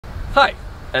Hi,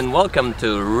 and welcome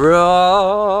to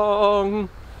Wrong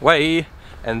Way,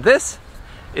 and this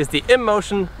is the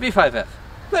InMotion V5F.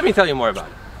 Let me tell you more about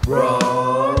it.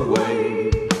 Wrong way.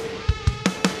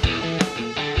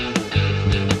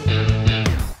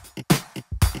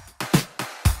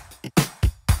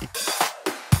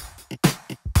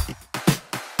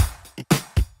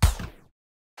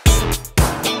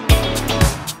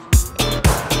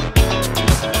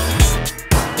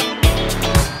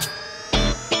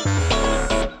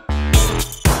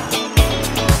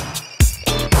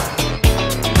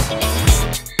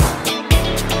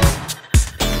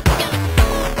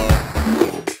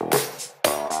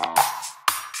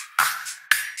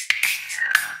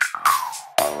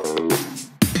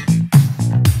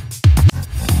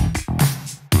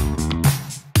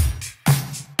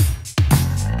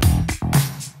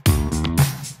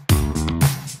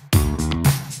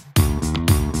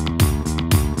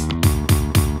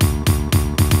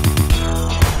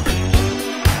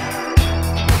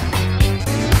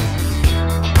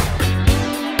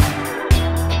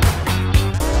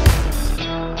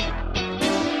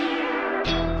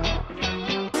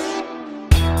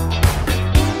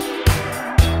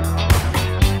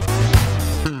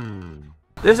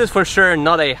 This is for sure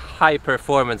not a high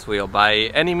performance wheel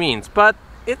by any means, but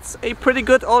it's a pretty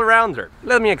good all-rounder.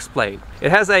 Let me explain.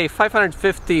 It has a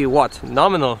 550 watt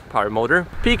nominal power motor.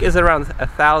 Peak is around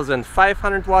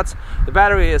 1500 watts. The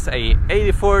battery is a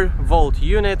 84 volt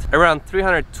unit, around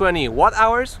 320 watt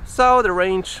hours. So the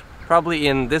range, probably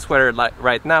in this weather like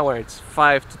right now where it's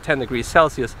 5 to 10 degrees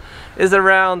Celsius, is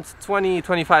around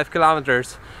 20-25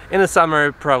 kilometers. In the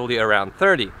summer, probably around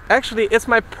 30. Actually, it's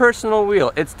my personal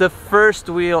wheel. It's the first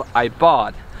wheel I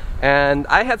bought. And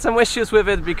I had some issues with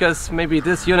it because maybe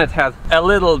this unit had a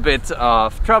little bit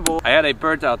of trouble. I had a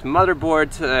burnt out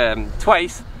motherboard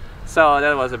twice, so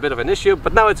that was a bit of an issue,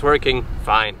 but now it's working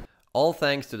fine. All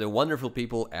thanks to the wonderful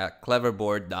people at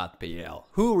cleverboard.pl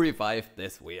who revived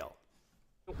this wheel.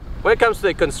 When it comes to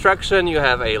the construction, you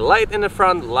have a light in the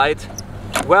front, light,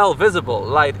 well visible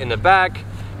light in the back.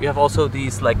 You have also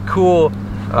these like cool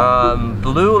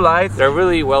blue lights. They're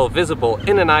really well visible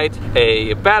in the night.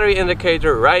 A battery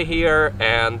indicator right here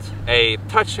and a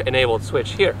touch enabled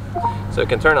switch here. So you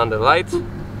can turn on the light,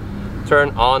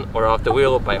 turn on or off the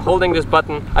wheel by holding this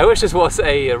button. I wish this was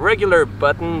a regular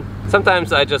button.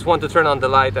 Sometimes I just want to turn on the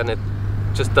light and it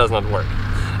just does not work.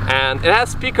 And it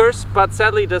has speakers, but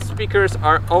sadly the speakers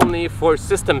are only for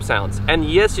system sounds. And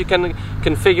yes, you can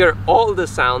configure all the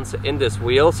sounds in this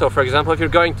wheel. So for example, if you're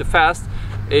going too fast,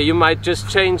 you might just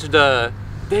change the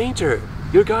danger,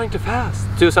 you're going too fast,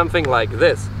 to something like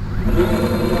this.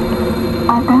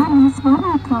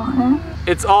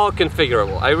 It's all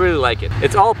configurable. I really like it.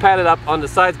 It's all padded up on the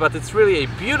sides, but it's really a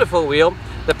beautiful wheel.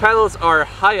 The pedals are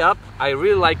high up. I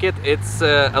really like it. It's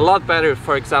a lot better,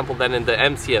 for example, than in the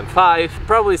MCM5.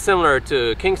 Probably similar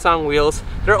to Kingsong wheels.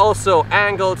 They're also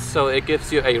angled, so it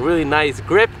gives you a really nice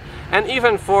grip. And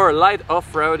even for light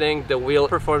off-roading, the wheel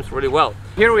performs really well.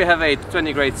 Here we have a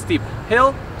 20-grade steep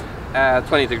hill at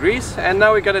 20 degrees. And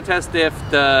now we're gonna test if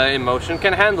the InMotion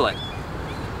can handle it.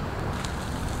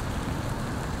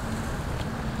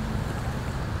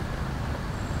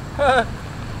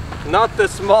 Not the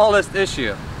smallest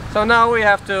issue. So now we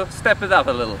have to step it up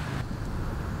a little.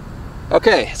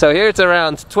 Okay, so here it's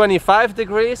around 25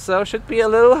 degrees, so should be a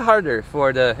little harder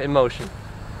for the InMotion.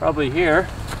 Probably here.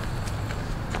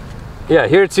 Yeah,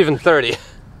 here it's even 30.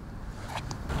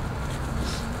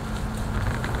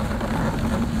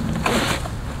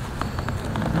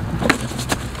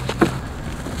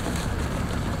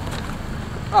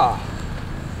 Oh.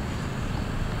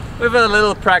 With a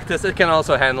little practice, it can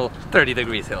also handle 30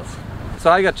 degrees hills.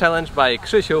 So I got challenged by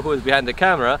Krzysiu, who is behind the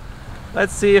camera.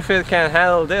 Let's see if it can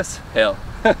handle this hill.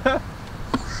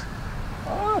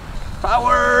 Oh,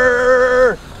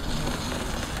 power!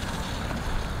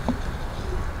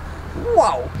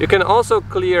 Wow! You can also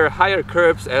clear higher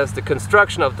curbs as the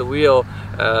construction of the wheel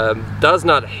does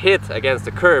not hit against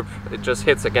the curb, it just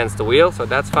hits against the wheel, so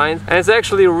that's fine. And it's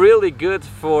actually really good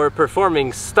for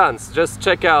performing stunts. Just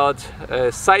check out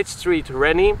Side Street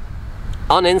Rennie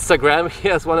on Instagram. He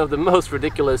has one of the most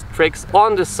ridiculous tricks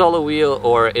on the solo wheel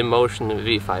or InMotion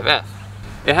V5F.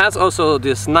 It has also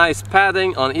this nice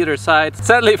padding on either side.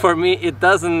 Sadly for me, it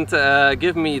doesn't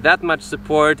give me that much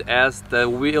support as the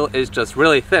wheel is just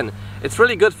really thin. It's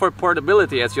really good for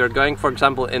portability as you're going, for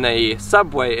example, in a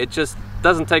subway. It just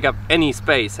doesn't take up any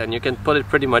space and you can put it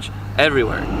pretty much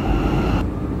everywhere.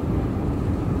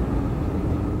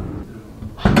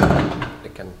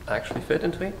 It can actually fit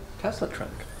into a Tesla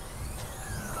trunk.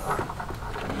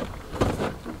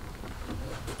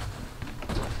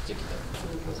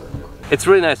 It's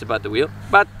really nice about the wheel,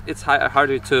 but it's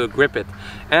harder to grip it.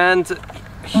 And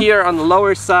here on the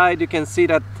lower side you can see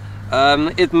that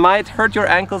it might hurt your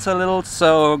ankles a little,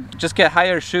 so just get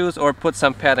higher shoes or put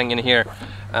some padding in here.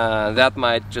 That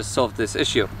might just solve this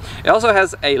issue. It also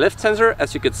has a lift sensor,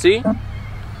 as you could see.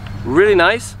 Really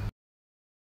nice.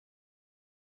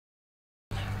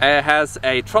 It has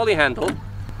a trolley handle,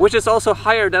 which is also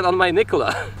higher than on my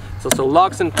Nikola. So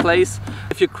locks in place.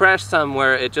 If you crash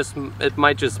somewhere, it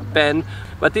might just bend.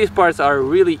 But these parts are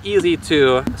really easy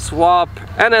to swap.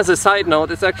 And as a side note,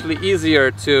 it's actually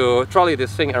easier to trolley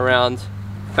this thing around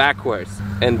backwards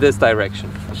in this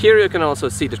direction. Here you can also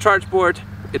see the charge board.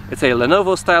 It's a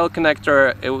Lenovo style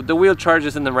connector. The wheel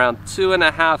charges in around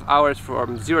 2.5 hours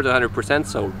from 0 to 100%,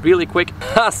 so really quick,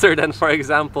 faster than, for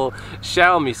example,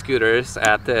 Xiaomi scooters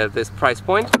at this price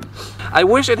point. I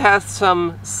wish it had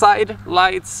some side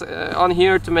lights on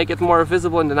here to make it more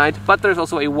visible in the night, but there's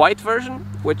also a white version,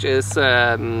 which is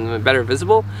better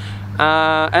visible.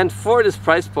 And for this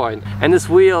price point, and this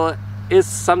wheel is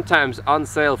sometimes on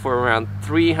sale for around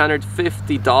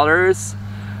 $350,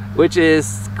 which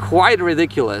is quite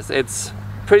ridiculous. It's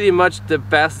pretty much the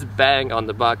best bang on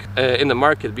the buck in the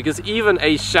market, because even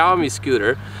a Xiaomi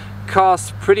scooter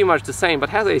costs pretty much the same but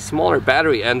has a smaller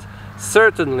battery and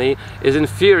certainly is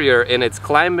inferior in its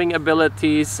climbing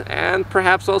abilities and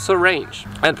perhaps also range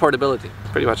and portability,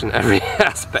 pretty much in every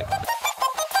aspect.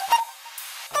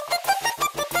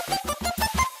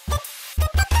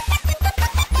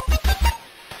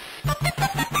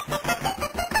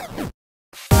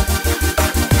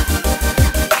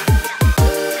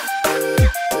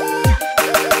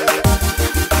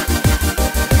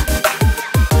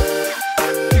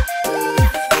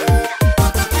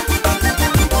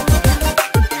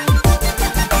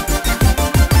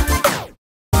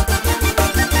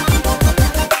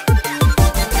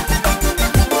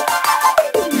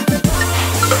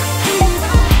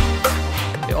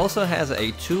 Also has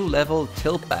a 2-level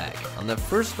tilt back. On the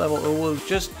first level it will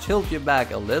just tilt you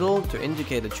back a little to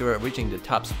indicate that you are reaching the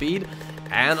top speed,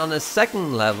 and on the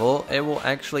second level it will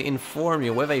actually inform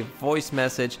you with a voice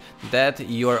message that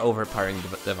you are overpowering the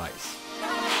device.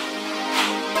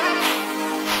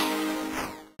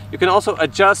 You can also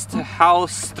adjust how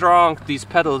strong these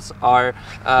pedals are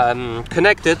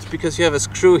connected, because you have a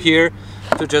screw here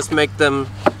to just make them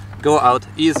go out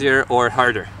easier or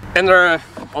harder. And they're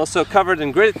also covered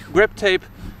in grip tape.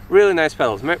 Really nice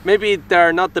pedals. Maybe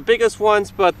they're not the biggest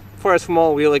ones, but for a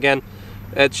small wheel again,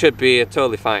 it should be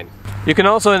totally fine. You can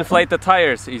also inflate the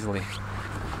tires easily.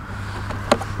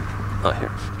 Oh,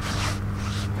 here.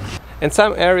 In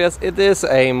some areas it is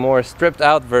a more stripped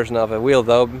out version of a wheel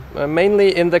though,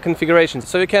 mainly in the configuration.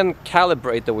 So you can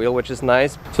calibrate the wheel, which is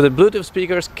nice. So the Bluetooth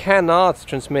speakers cannot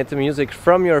transmit the music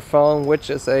from your phone, which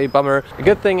is a bummer. The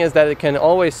good thing is that it can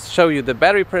always show you the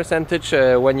battery percentage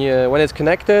when it's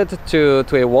connected to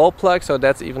a wall plug, so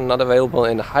that's even not available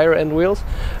in the higher end wheels.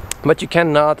 But you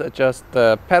cannot adjust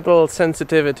the pedal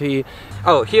sensitivity.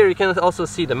 Oh, here you can also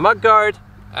see the mud guard.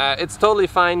 It's totally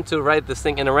fine to ride this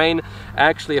thing in the rain.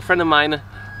 Actually, a friend of mine,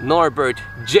 Norbert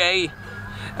J,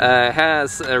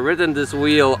 has ridden this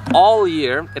wheel all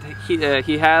year.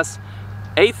 He has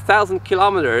 8,000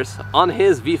 kilometers on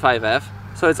his V5F,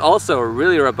 so it's also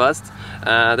really robust.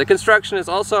 The construction is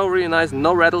also really nice,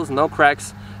 no rattles, no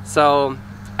cracks. So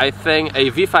I think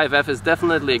a V5F is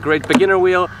definitely a great beginner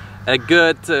wheel, a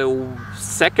good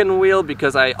second wheel,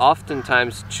 because I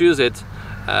oftentimes choose it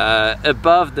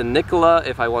above the Nikola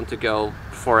if I want to go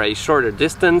for a shorter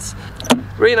distance.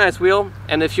 Really nice wheel,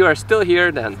 and if you are still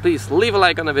here, then please leave a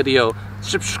like on the video,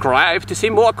 subscribe to see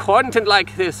more content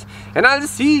like this, and I'll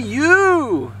see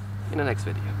you in the next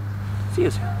video. See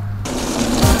you soon.